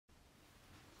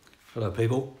Hello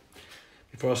people.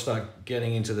 Before I start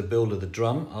getting into the build of the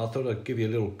drum, I thought I'd give you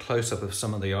a little close-up of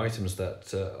some of the items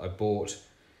that I bought.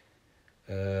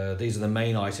 These are the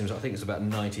main items. I think it's about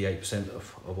 98%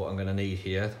 of what I'm going to need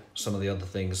here. Some of the other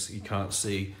things you can't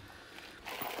see,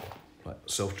 like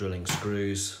self-drilling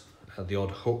screws, the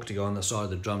odd hook to go on the side of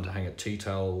the drum to hang a tea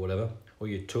towel or whatever, or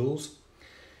your tools.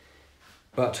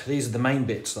 But these are the main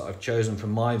bits that I've chosen for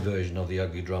my version of the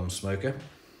Ugly Drum Smoker.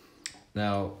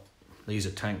 Now, these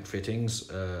are tank fittings,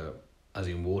 as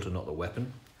in water, not the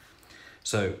weapon.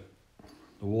 So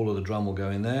the wall of the drum will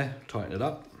go in there, tighten it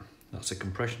up. That's a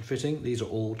compression fitting. These are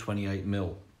all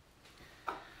 28mm.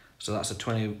 So that's a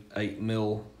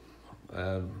 28mm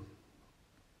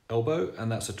elbow,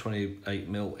 and that's a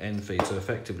 28mm end feed. So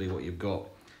effectively what you've got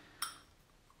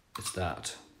is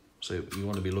that. So you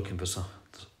want to be looking for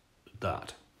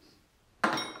that.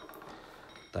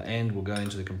 That end will go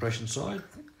into the compression side.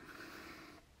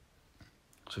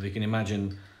 So if you can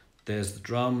imagine, there's the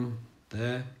drum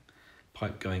there,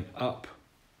 pipe going up,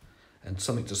 and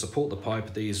something to support the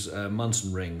pipe, these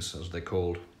Munson rings, as they're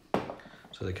called.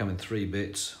 So they come in 3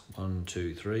 bits, 1,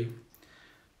 2, 3,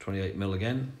 28mm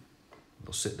again.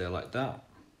 They'll sit there like that.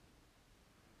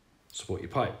 Support your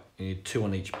pipe. You need 2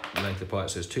 on each length of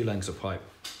pipe, so there's 2 lengths of pipe.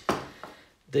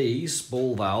 These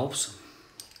ball valves,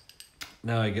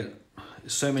 now I get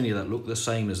so many that look the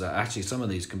same as that. Actually, some of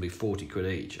these can be 40 quid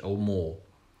each or more,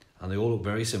 and they all look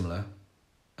very similar.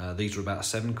 These are about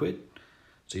 7 quid,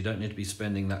 so you don't need to be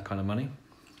spending that kind of money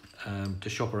to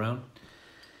shop around.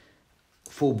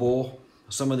 Full bore,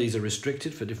 some of these are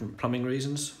restricted for different plumbing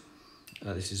reasons.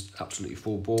 This is absolutely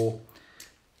full bore,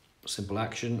 simple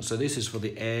action. So this is for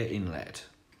the air inlet.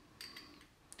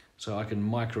 So I can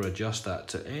micro adjust that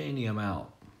to any amount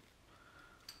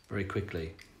very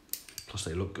quickly. Plus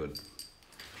they look good.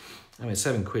 I mean,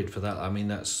 7 quid for that. I mean,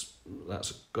 that's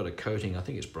got a coating. I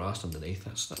think it's brass underneath.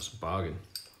 That's a bargain.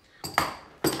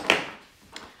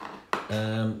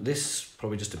 This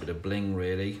probably just a bit of bling,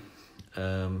 really.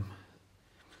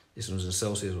 This one's in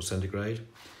Celsius or centigrade.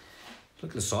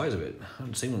 Look at the size of it. I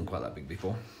haven't seen one quite that big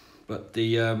before. But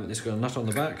it's got a nut on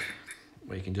the back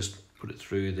where you can just put it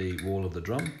through the wall of the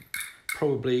drum.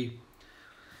 Probably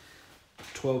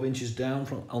 12 inches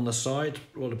down on the side.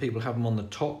 A lot of people have them on the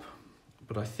top,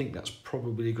 but I think that's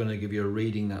probably going to give you a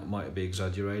reading that might be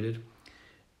exaggerated.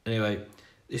 Anyway,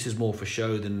 this is more for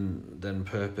show than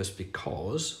purpose,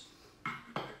 because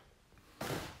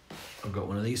I've got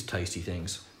one of these tasty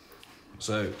things.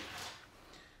 So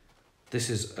this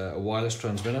is a wireless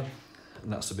transmitter,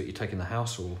 and that's the bit you take in the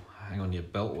house or hang on your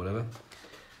belt or whatever.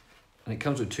 And it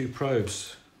comes with 2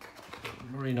 probes.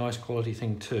 Very nice quality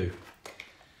thing too.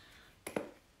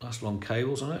 Nice long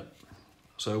cables on it.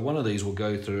 So one of these will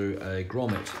go through a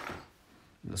grommet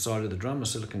in the side of the drum, a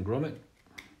silicon grommet,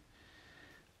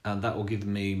 and that will give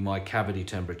me my cavity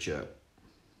temperature.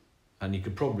 And you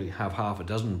could probably have half a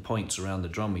dozen points around the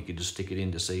drum. You could just stick it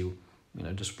in to see, you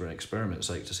know, just for an experiment's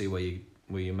sake, to see where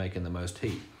you're making the most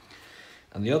heat.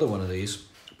 And the other one of these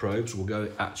probes will go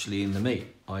actually in the meat,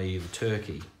 i.e. the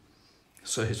turkey.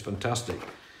 So it's fantastic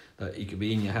that you could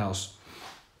be in your house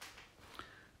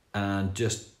and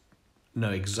just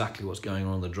know exactly what's going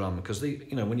on the drum, because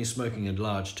you know, when you're smoking a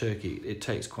large turkey, it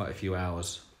takes quite a few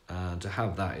hours, and to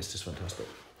have that is just fantastic.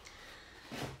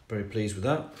 Very pleased with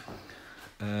that.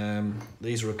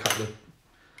 These are a couple of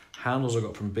handles I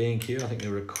got from B&Q. I think they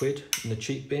were £1 in the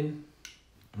cheap bin,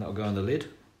 and that'll go on the lid.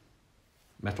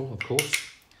 Metal, of course.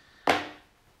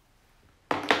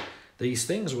 These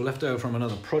things were left over from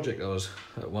another project I was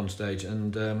at one stage,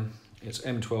 and it's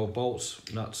M12 bolts,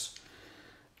 nuts,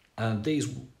 and these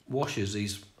washers,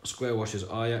 these square washers,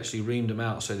 I actually reamed them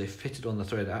out so they fitted on the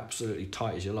thread absolutely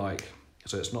tight as you like,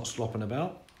 so it's not slopping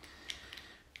about.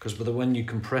 Because when you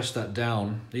compress that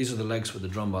down, these are the legs for the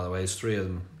drum, by the way, there's 3 of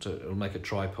them, so it'll make a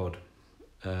tripod.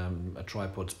 A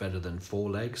tripod's better than 4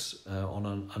 legs on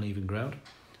an uneven ground,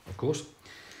 of course.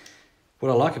 What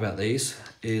I like about these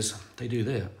is they do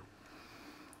that.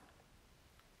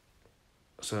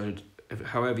 So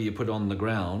however you put on the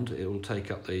ground, it will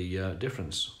take up the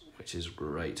difference, which is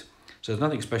great. So there's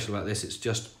nothing special about this. It's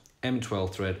just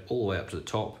M12 thread all the way up to the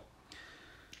top,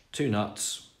 2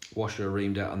 nuts, washer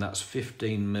reamed out, and that's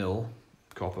 15mm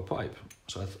copper pipe.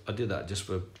 So I did that just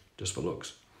for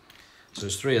looks. So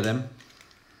there's 3 of them.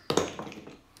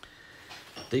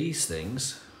 These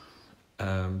things,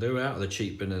 they were out of the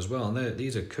cheap bin as well, and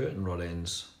these are curtain rod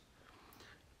ends.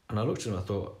 And I looked at them, I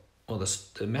thought, well,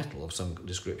 the metal of some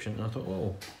description, and I thought,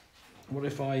 well, what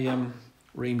if I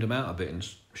reamed them out a bit and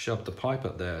shoved the pipe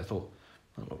up there? I thought,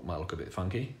 that might look a bit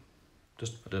funky. I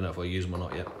don't know if I'll use them or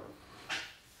not yet.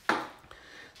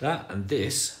 That and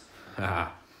this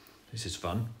This is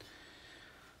fun.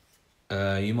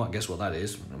 You might guess what that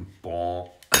is.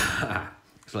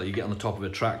 It's like you get on the top of a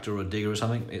tractor or a digger or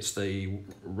something. It's the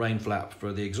rain flap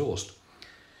for the exhaust.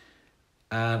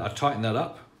 And I tighten that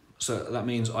up, so that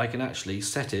means I can actually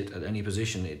set it at any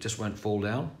position. It just won't fall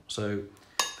down. So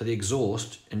for the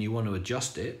exhaust, and you want to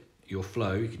adjust it, your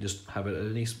flow, you can just have it at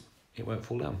any, it won't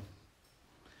fall down.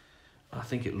 I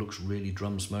think it looks really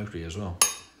drum smoky as well.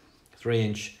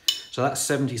 3-inch, so that's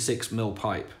 76mm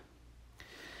pipe.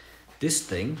 This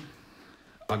thing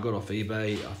I got off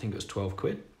eBay, I think it was 12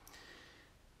 quid,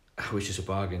 which is a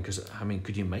bargain, because I mean,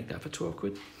 could you make that for 12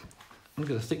 quid? Look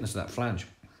at the thickness of that flange.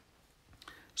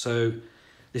 So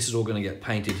this is all going to get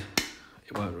painted.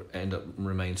 It won't end up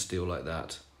remain steel like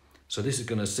that. So this is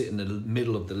going to sit in the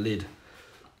middle of the lid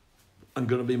and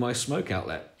going to be my smoke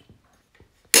outlet.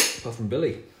 Puff and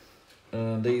Billy.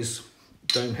 These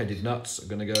dome-headed nuts are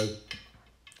going to go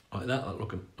like that. That'll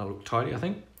look tidy, I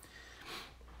think.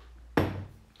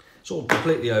 It's all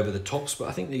completely over the tops, but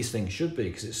I think these things should be,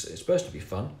 because it's supposed to be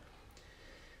fun.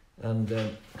 And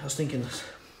I was thinking,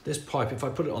 this pipe, if I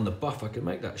put it on the buff, I could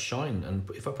make that shine, and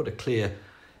if I put a clear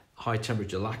high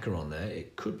temperature lacquer on there,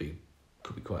 it could be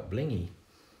quite blingy.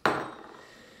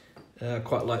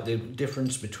 Quite like the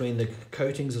difference between the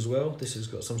coatings as well. This has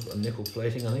got some sort of nickel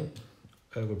plating, I think,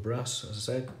 over brass, as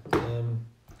I said.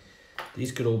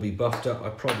 These could all be buffed up. I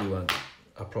probably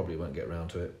won't get around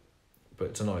to it, but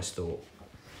it's a nice thought.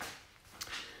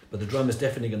 But the drum is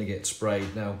definitely going to get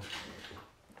sprayed. Now,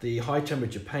 the high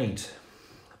temperature paint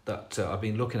that I've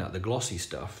been looking at, the glossy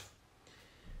stuff,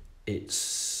 it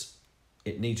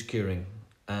needs curing,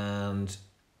 and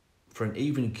for an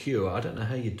even cure, I don't know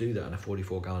how you do that in a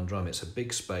 44-gallon drum. It's a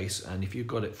big space, and if you've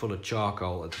got it full of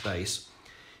charcoal at the base,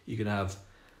 you can have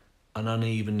an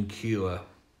uneven cure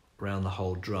around the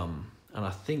whole drum. And I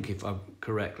think, if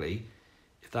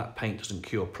that paint doesn't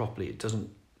cure properly, it doesn't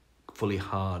fully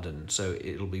harden, so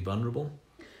it'll be vulnerable.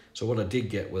 So what I did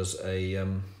get was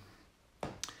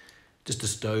just a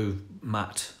stove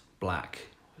matte black.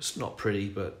 It's not pretty,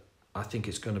 but I think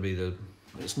it's going to be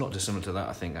it's not dissimilar to that,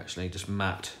 I think, actually, just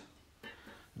matte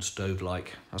and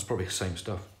stove-like. That's probably the same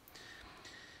stuff.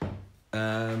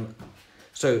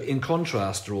 So in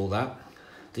contrast to all that,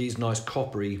 these nice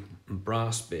coppery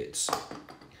brass bits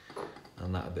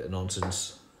and that a bit of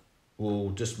nonsense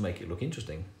will just make it look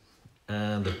interesting.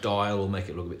 And the dial will make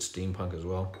it look a bit steampunk as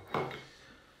well.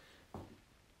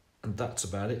 And that's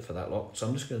about it for that lot. So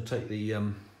I'm just going to take the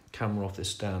camera off this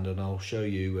stand and I'll show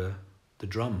you the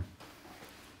drum.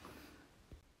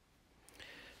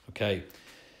 Okay,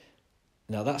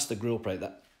 now that's the grill plate.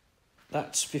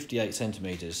 That's 58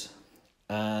 centimetres,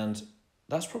 and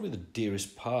that's probably the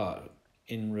dearest part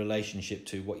in relationship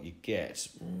to what you get.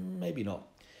 Maybe not.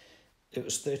 It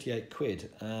was 38 quid,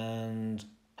 and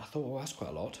I thought, well, that's quite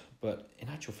a lot, but in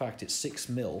actual fact it's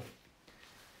 6mm,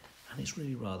 and it's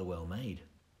really rather well made.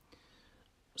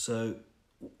 So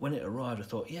when it arrived, I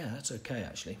thought, yeah, that's okay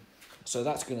actually. So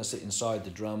that's going to sit inside the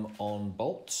drum on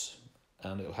bolts,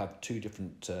 and it'll have two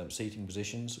different seating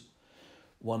positions,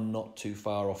 one not too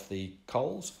far off the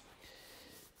coals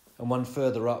and one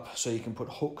further up, so you can put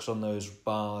hooks on those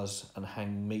bars and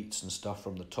hang meats and stuff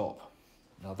from the top.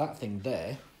 Now that thing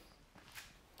there,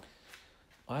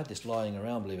 I had this lying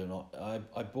around, believe it or not.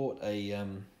 I bought a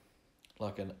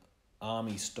like an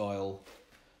army style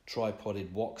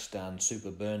tripoded wok stand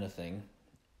super burner thing,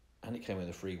 and it came with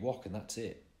a free wok, and that's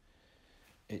it.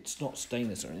 It's not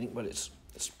stainless or anything, but it's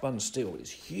spun steel.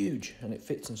 It's huge, and it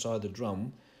fits inside the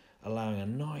drum, allowing a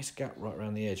nice gap right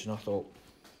around the edge. And I thought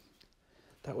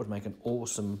that would make an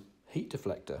awesome heat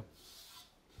deflector.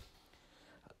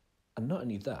 And not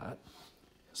only that,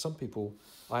 some people,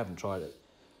 I haven't tried it,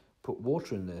 put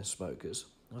water in their smokers.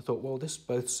 And I thought, well, this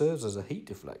both serves as a heat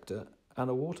deflector and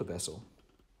a water vessel.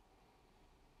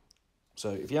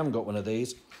 So if you haven't got one of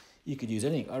these, you could use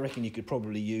anything. I reckon you could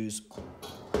probably use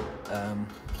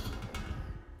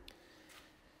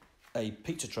a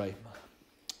pizza tray,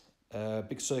 a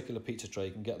big circular pizza tray.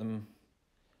 You can get them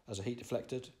as a heat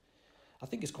deflector. I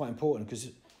think it's quite important because,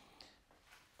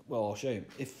 well, I'll show you.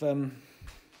 If,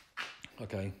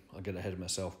 okay, I'll get ahead of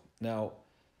myself. Now,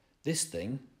 this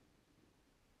thing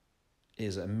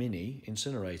is a mini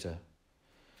incinerator.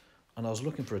 And I was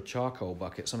looking for a charcoal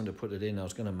bucket, something to put it in. I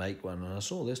was going to make one, and I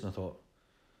saw this and I thought,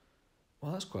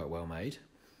 well, that's quite well made.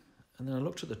 And then I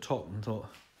looked at the top and thought,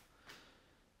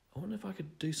 I wonder if I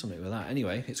could do something with that.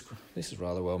 Anyway, this is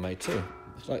rather well made too.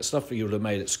 It's like stuff that you would have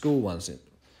made at school once,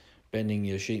 bending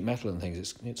your sheet metal and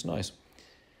things. It's nice.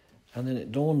 And then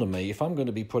it dawned on me, if I'm going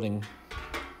to be putting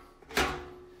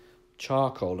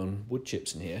charcoal and wood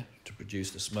chips in here to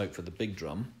produce the smoke for the big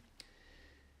drum,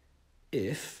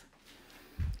 if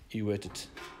you were to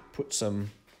put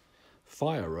some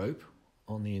fire rope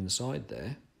on the inside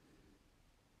there,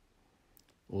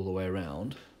 all the way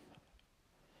around,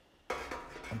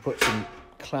 and put some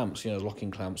clamps, you know,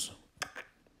 locking clamps,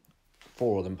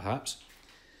 4 of them perhaps,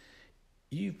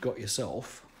 you've got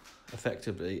yourself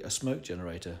effectively a smoke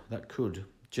generator that could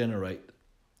generate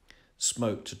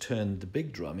smoke to turn the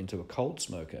big drum into a cold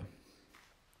smoker.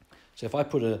 So if I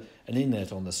put an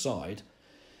inlet on the side,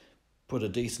 put a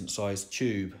decent sized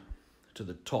tube to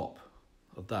the top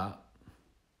of that,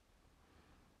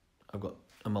 I've got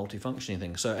a multi-functioning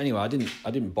thing. So anyway, I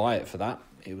didn't buy it for that.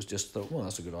 It was just thought, well,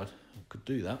 that's a good idea. I could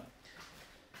do that.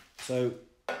 So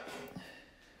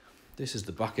this is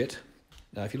the bucket.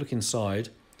 Now, if you look inside,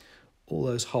 all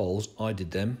those holes, I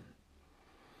did them.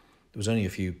 There was only a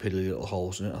few piddly little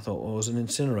holes in it. I thought, well, it was an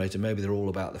incinerator. Maybe they're all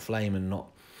about the flame and not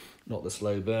the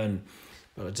slow burn.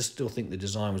 But I just still think the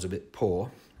design was a bit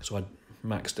poor. So I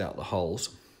maxed out the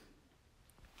holes.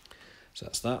 So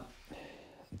that's that.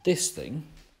 This thing,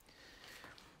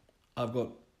 I've got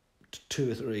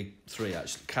three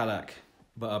actually, Cadac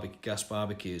gas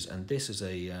barbecues, and this is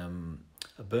a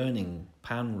burning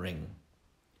pan ring,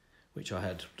 which I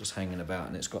had just hanging about,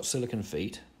 and it's got silicon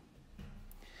feet.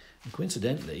 And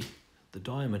coincidentally, the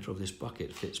diameter of this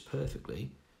bucket fits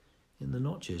perfectly in the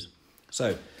notches.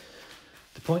 So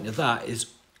the point of that is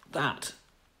that,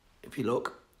 if you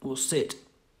look, will sit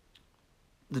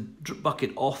the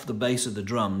bucket off the base of the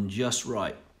drum just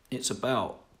right. It's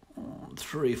about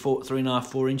 3.5,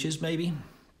 4 inches maybe,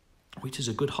 which is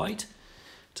a good height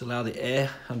to allow the air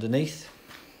underneath.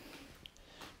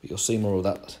 But you'll see more of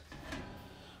that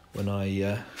when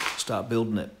I start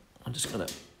building it. I'm just going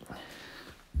to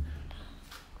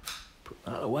put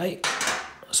that away.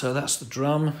 So that's the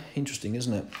drum. Interesting,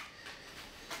 isn't it?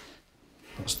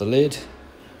 That's the lid.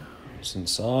 It's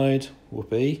inside.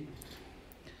 Whoopee.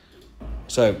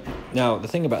 So now the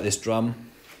thing about this drum,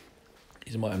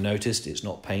 you might have noticed, it's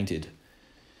not painted.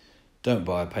 Don't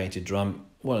buy a painted drum.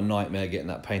 What a nightmare getting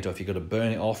that paint off. You've got to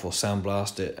burn it off or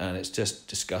sandblast it, and it's just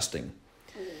disgusting.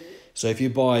 So if you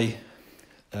buy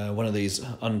one of these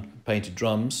unpainted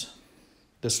drums,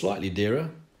 they're slightly dearer,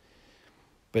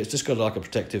 but it's just got like a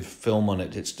protective film on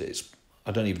it. It's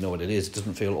I don't even know what it is. It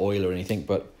doesn't feel oil or anything,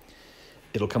 but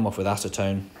it'll come off with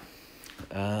acetone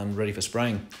and ready for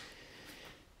spraying.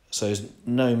 So there's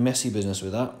no messy business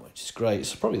with that, which is great.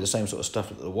 It's probably the same sort of stuff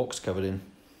that the wok's covered in.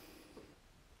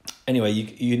 Anyway,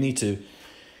 you need to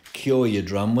cure your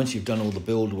drum. Once you've done all the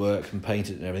build work and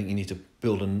painted and everything, you need to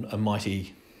build a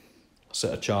mighty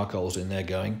set of charcoals in there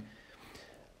going,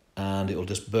 and it'll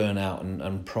just burn out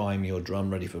and prime your drum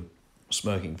ready for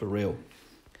smoking for real.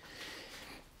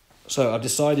 So I've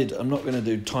decided I'm not going to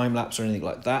do time-lapse or anything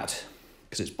like that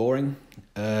because it's boring.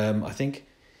 I think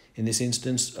in this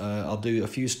instance, I'll do a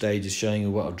few stages showing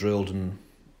you what I've drilled and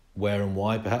where and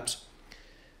why, perhaps.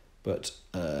 But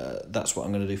that's what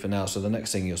I'm going to do for now. So the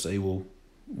next thing you'll see will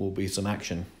be some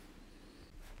action.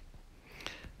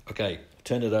 Okay,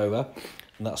 turn it over,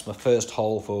 and that's my first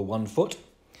hole for 1 foot.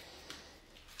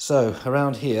 So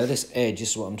around here, this edge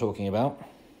is what I'm talking about.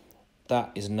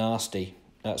 That is nasty.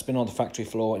 Now, it's been on the factory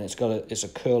floor, and it's a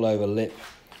curl over lip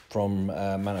from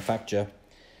manufacture.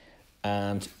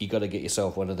 And you got to get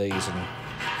yourself one of these and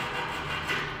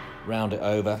round it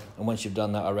over. And once you've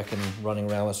done that, I reckon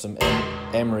running around with some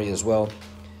emery as well,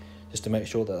 just to make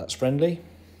sure that that's friendly.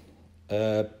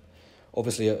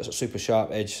 Obviously, a super sharp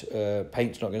edge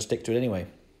paint's not going to stick to it anyway.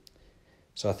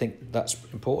 So I think that's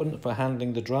important for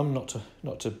handling the drum. Not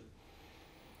to.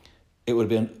 It would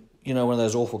be one of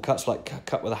those awful cuts like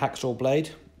cut with a hacksaw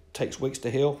blade. Takes weeks to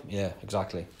heal. Yeah,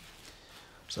 exactly.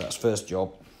 So that's first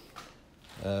job.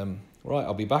 Right,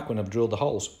 I'll be back when I've drilled the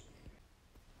holes.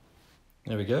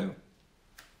 There we go.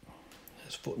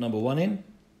 There's foot number 1 in.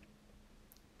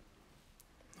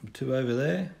 Number 2 over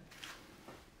there.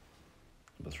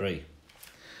 Number 3.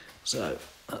 So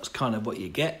that's kind of what you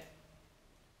get.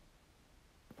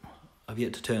 I've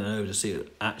yet to turn it over to see what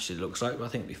it actually looks like, but I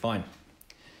think it'll be fine.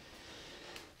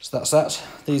 So that's that.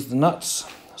 These are the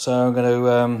nuts. So I'm going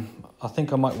to, I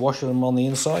think I might wash them on the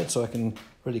inside so I can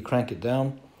really crank it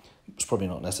down. It's probably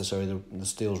not necessary, the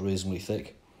steel's reasonably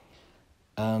thick.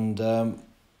 And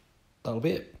that'll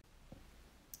be it.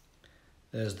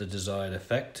 There's the desired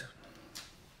effect.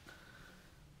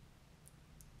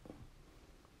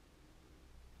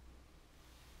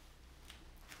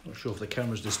 Not sure if the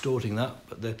camera's distorting that,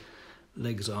 but the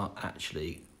legs are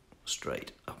actually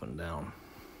straight up and down.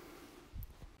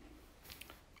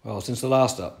 Well, since the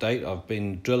last update, I've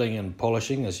been drilling and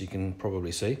polishing, as you can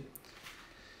probably see.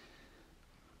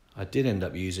 I did end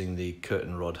up using the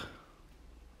curtain rod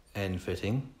end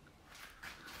fitting.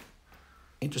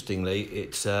 interestingly,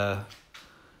 it's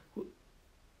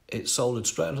soldered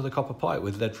straight onto the copper pipe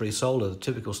with lead-free solder, the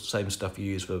typical same stuff you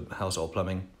use for household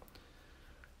plumbing.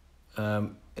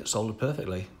 It's soldered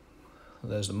perfectly.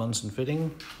 There's the Munson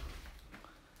fitting,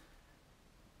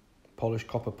 polished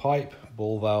copper pipe,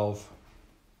 ball valve,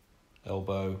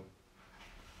 elbow,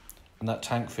 and that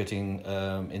tank fitting,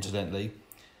 incidentally,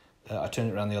 I turned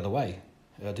it around the other way.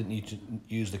 I didn't need to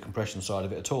use the compression side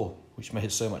of it at all, which made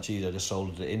it so much easier. I just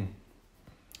soldered it in.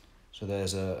 So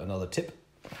there's another tip.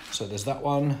 So there's that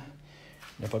one.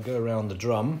 And if I go around the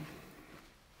drum,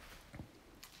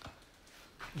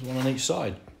 there's one on each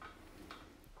side.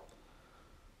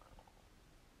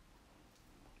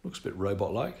 Looks a bit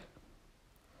robot-like.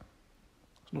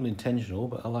 It's not intentional,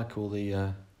 but I like all the...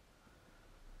 it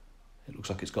looks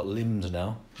like it's got limbs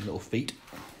now, little feet.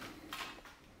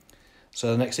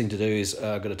 So the next thing to do is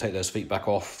I've got to take those feet back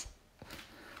off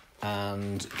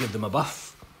and give them a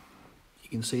buff. You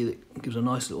can see that it gives a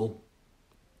nice little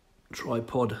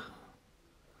tripod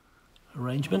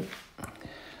arrangement.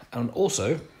 And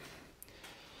also,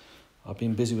 I've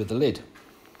been busy with the lid.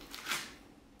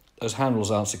 Those handles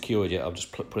aren't secured yet, I'm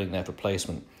just putting there for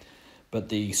placement. But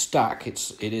the stack,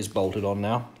 it is bolted on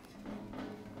now.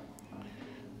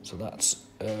 So that's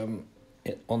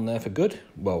it on there for good.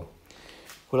 Well,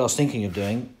 what I was thinking of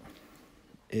doing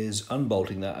is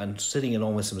unbolting that and sitting it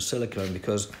on with some silicone,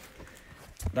 because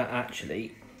that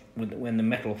actually, when the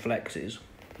metal flexes,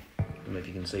 I don't know if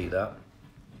you can see that,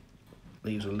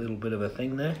 leaves a little bit of a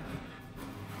thing there,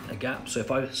 a gap. So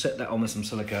if I set that on with some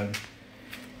silicone,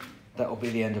 that'll be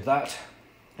the end of that,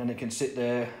 and it can sit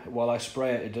there while I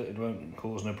spray it. It won't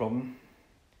cause no problem.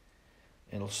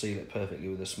 It'll seal it perfectly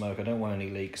with the smoke. I don't want any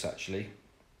leaks actually,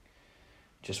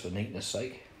 just for neatness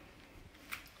sake.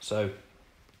 So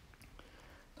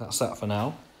that's that for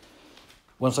now.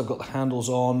 Once I've got the handles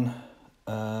on,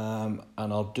 and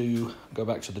I'll go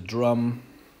back to the drum,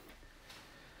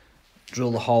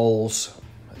 drill the holes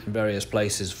in various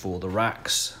places for the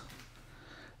racks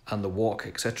and the wok,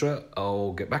 etc.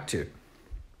 I'll get back to you.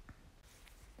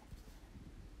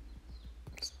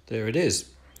 There it is.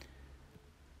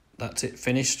 That's it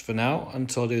finished for now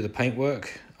until I do the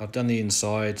paintwork. I've done the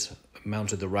inside,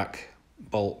 mounted the rack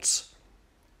bolts,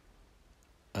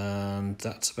 and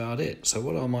that's about it. So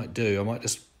what I might do, I might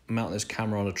just mount this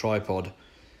camera on a tripod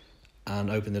and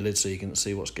open the lid so you can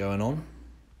see what's going on.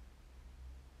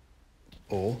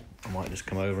 Or I might just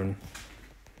come over and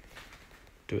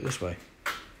do it this way.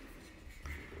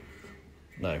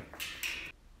 No.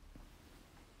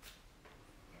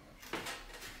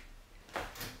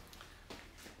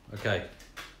 Okay.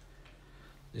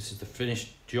 This is the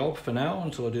finished job for now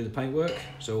until I do the paintwork.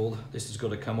 So all this has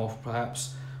got to come off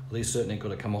perhaps. At least certainly got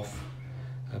to come off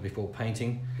before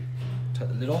painting. Take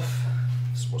the lid off.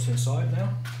 This is what's inside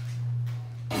now.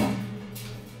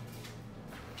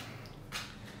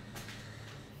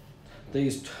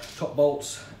 These top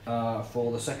bolts are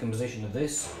for the second position of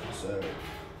this, so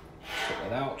take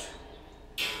that out,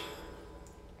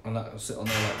 and that will sit on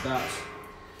there like that,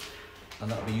 and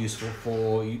that will be useful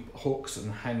for hooks and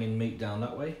hanging meat down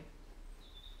that way.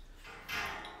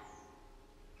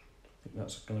 I think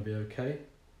that's going to be okay.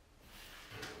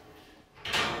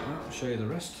 I'll show you the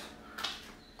rest.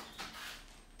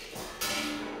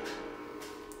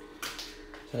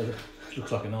 So it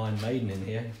looks like an Iron Maiden in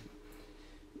here.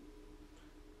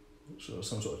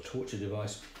 Some sort of torture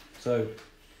device. So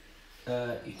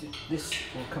this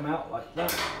will come out like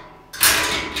that.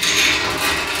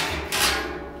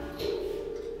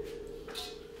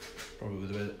 Probably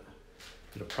with a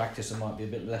bit of practice it might be a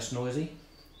bit less noisy.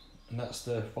 And that's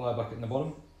the fire bucket in the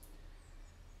bottom.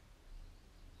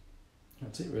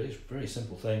 That's it really, it's a very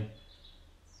simple thing.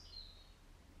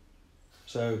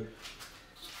 So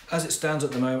as it stands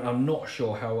at the moment, I'm not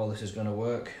sure how well this is going to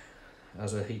work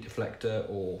as a heat deflector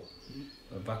or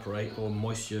evaporate or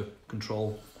moisture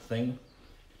control thing.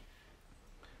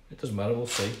 It doesn't matter, we'll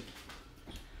see.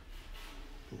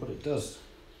 But what it does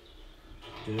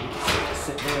do is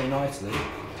sit very nicely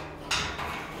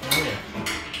here.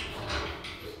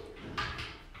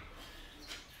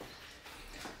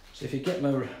 So if you get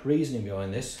my reasoning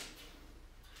behind this,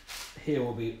 here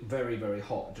will be very, very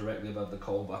hot directly above the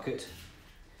coal bucket.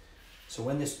 So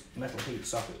when this metal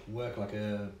heats up, it will work like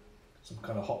some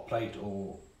kind of hot plate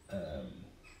or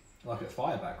like a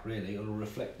fire back really. It'll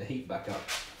reflect the heat back up.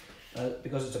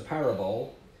 Because it's a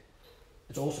parabol,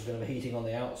 it's also going to be heating on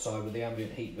the outside with the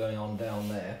ambient heat going on down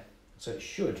there. So it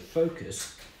should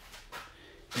focus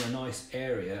in a nice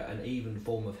area, an even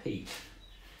form of heat.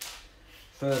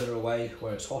 Further away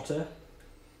where it's hotter,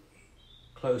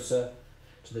 closer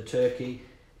to the turkey,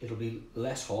 it'll be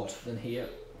less hot than here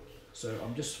So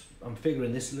I'm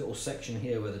figuring this little section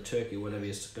here where the turkey or whatever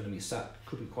is going to be sat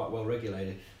could be quite well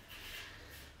regulated.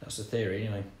 That's the theory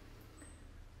anyway.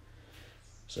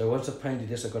 So once I've painted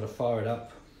this, I've got to fire it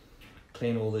up,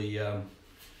 clean all the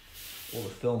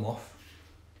film off.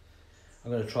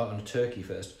 I'm going to try it on a turkey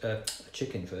first, a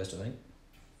chicken first, I think.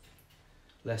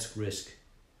 Less risk.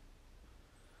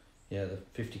 Yeah, the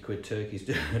 50 quid turkey's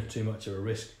too much of a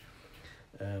risk,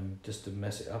 just to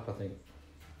mess it up, I think.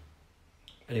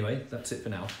 Anyway, that's it for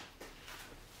now.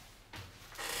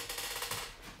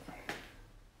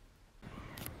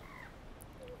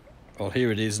 Well,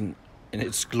 here it is in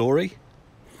its glory.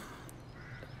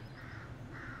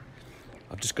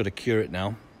 I've just got to cure it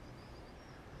now.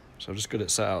 So I've just got it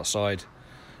sat outside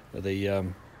where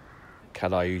the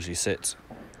cat eye usually sits.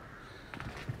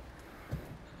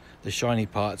 The shiny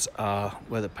parts are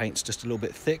where the paint's just a little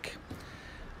bit thick,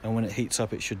 and when it heats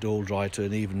up it should all dry to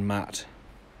an even matte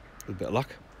with a bit of luck.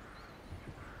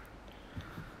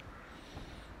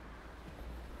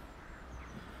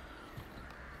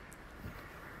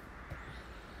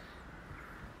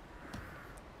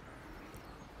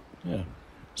 Yeah,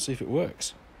 see if it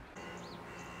works.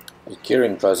 The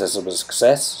curing process was a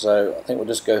success, so I think we'll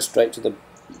just go straight to the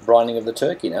brining of the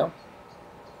turkey now.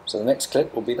 So the next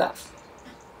clip will be that.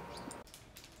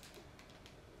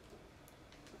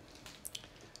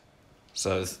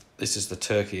 So this is the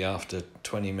turkey after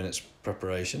 20 minutes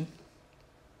preparation.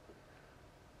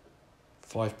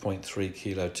 5.3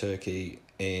 kilo turkey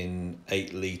in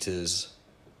 8 litres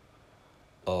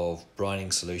of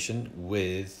brining solution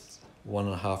with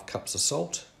 1.5 cups of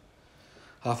salt,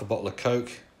 half a bottle of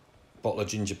Coke, bottle of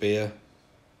ginger beer,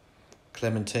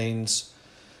 clementines,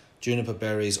 juniper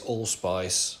berries,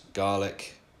 allspice,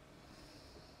 garlic.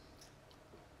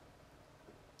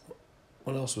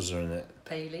 What else was there in it?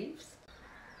 Bay leaves.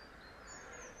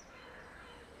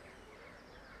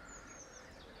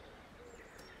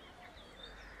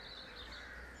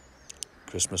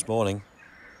 Christmas morning.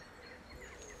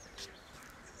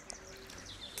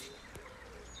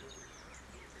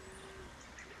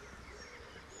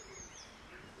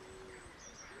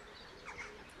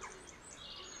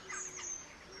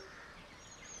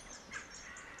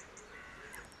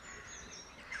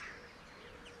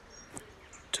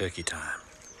 Turkey time.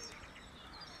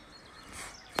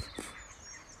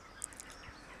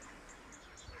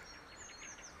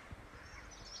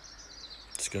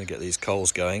 Just going to get these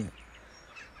coals going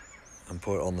and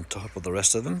put it on the top of the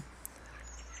rest of them.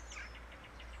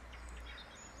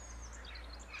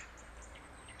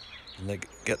 And they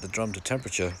get the drum to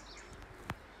temperature.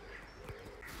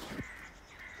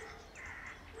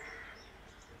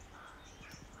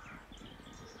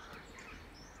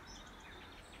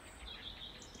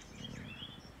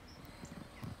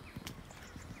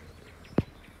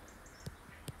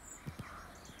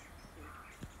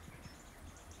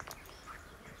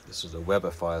 This is a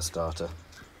Weber fire starter.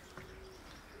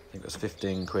 I think it was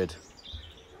 15 quid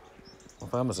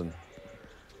off Amazon.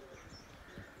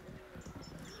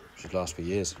 Should last for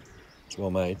years. It's well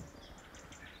made.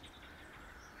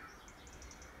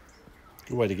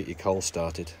 Good way to get your coal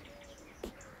started.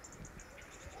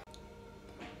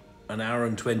 An hour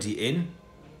and 20 in,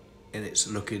 and it's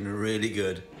looking really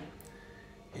good.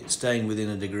 It's staying within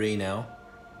a degree now.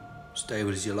 Stay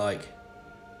with as you like.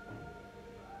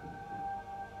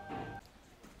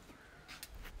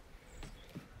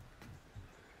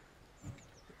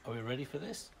 Are we ready for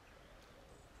this?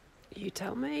 You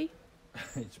tell me.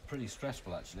 It's pretty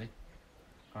stressful actually.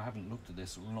 I haven't looked at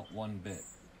this, not one bit.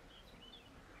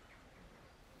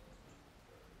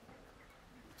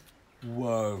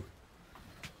 Whoa.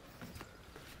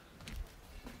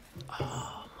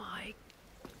 Oh my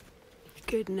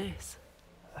goodness.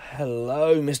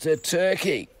 Hello, Mr.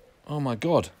 Turkey. Oh my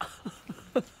God.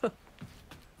 Can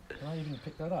I even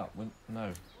pick that up?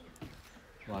 No.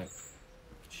 Right.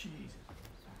 Jeez.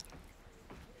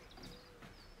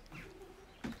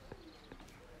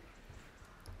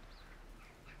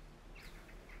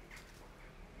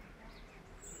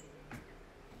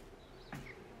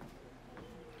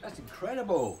 That's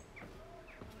incredible.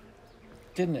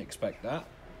 Didn't expect that.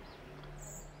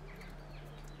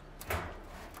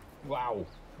 Wow.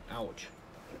 Ouch.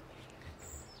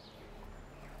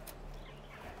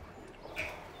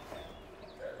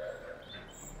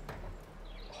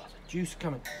 Oh, the juice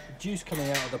coming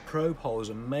out of the probe hole is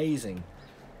amazing.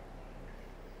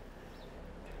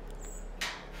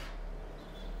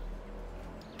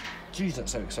 Jeez,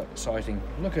 that's so exciting.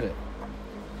 Look at it.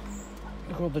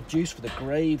 Look at all the juice for the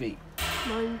gravy.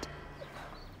 Mind.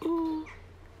 Ooh.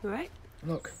 Right.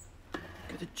 Look. Look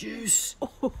at the juice.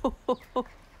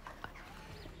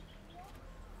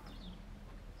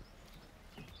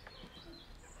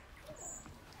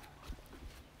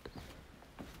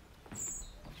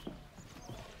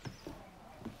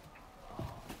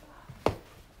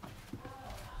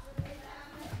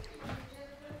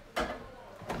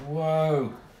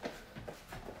 Whoa.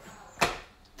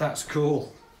 That's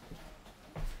cool.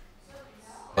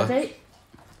 Are they?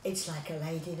 It's like a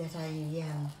lady that I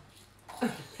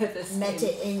met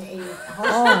it in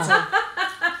hospital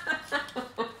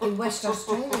in West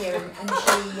Australia, and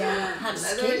she had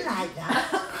skin like that.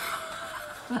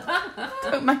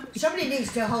 Don't make. Somebody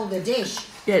needs to hold the dish.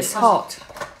 Yeah, it's hot.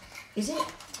 Is it?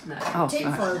 No. Oh,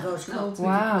 Tinfoil right. goes cold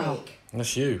Wow. pretty quick.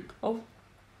 That's you. Oh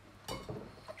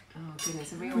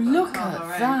goodness, have we all Look got a carve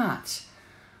our at own? that.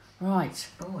 Right.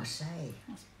 Oh, I say.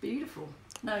 That's beautiful.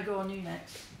 No, go on, you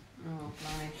next. Oh,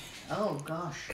 blimey. Oh, gosh.